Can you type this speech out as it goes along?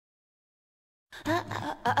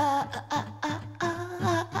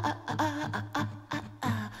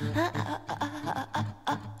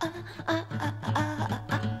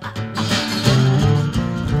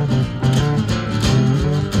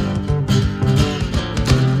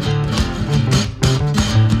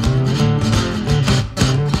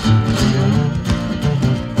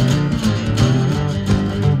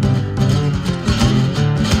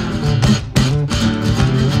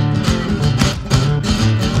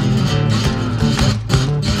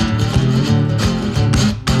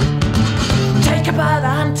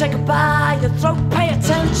Take her by the throat, pay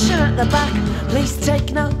attention at the back. Please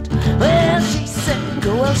take note. Will she sink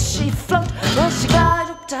or will she float? Will she glide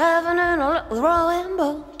up to heaven in a little rowing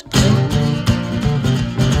boat?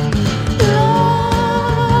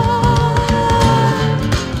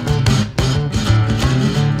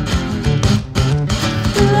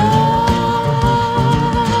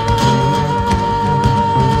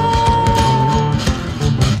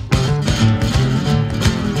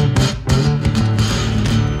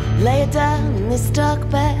 Lay her down in this dark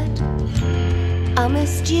bed. I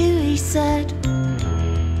missed you, he said,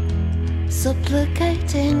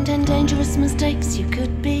 supplicating 10 dangerous mistakes you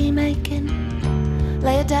could be making.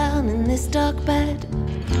 Lay her down in this dark bed.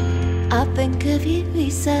 I think of you,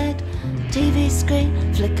 he said. TV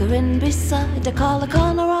screen flickering beside. I call a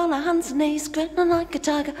corner on her hands and knees, grinning like a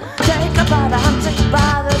tiger. Take her by the hand, take her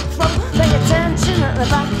by the throat. Pay attention at the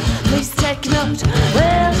back. Please take note.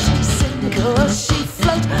 Will she sink or will she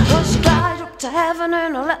float? Will she glide up to heaven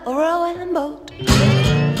in a little rowing boat?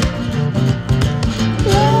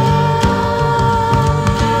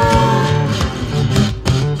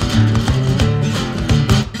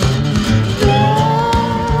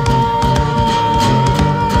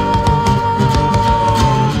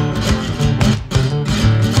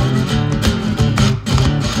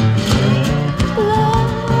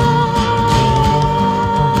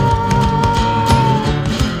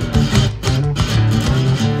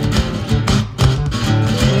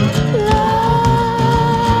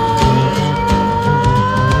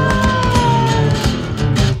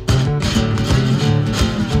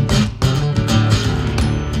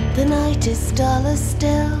 The night is duller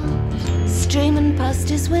still, streaming past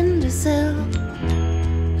his windowsill.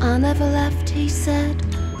 I never left, he said,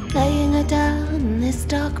 laying her down in this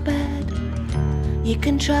dark bed. You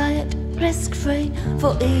can try it risk-free,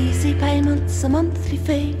 for easy payments, a monthly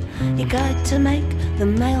fee. Your guide to make the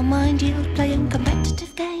male mind yield, playing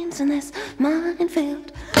competitive games in this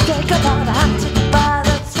minefield. Take her by the hand, take her by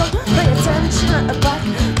the throat. Pay attention at the back,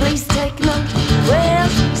 please take note. Will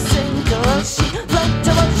she sink or will she float?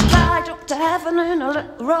 Or will she glide up to heaven in a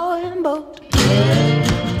little rowing boat?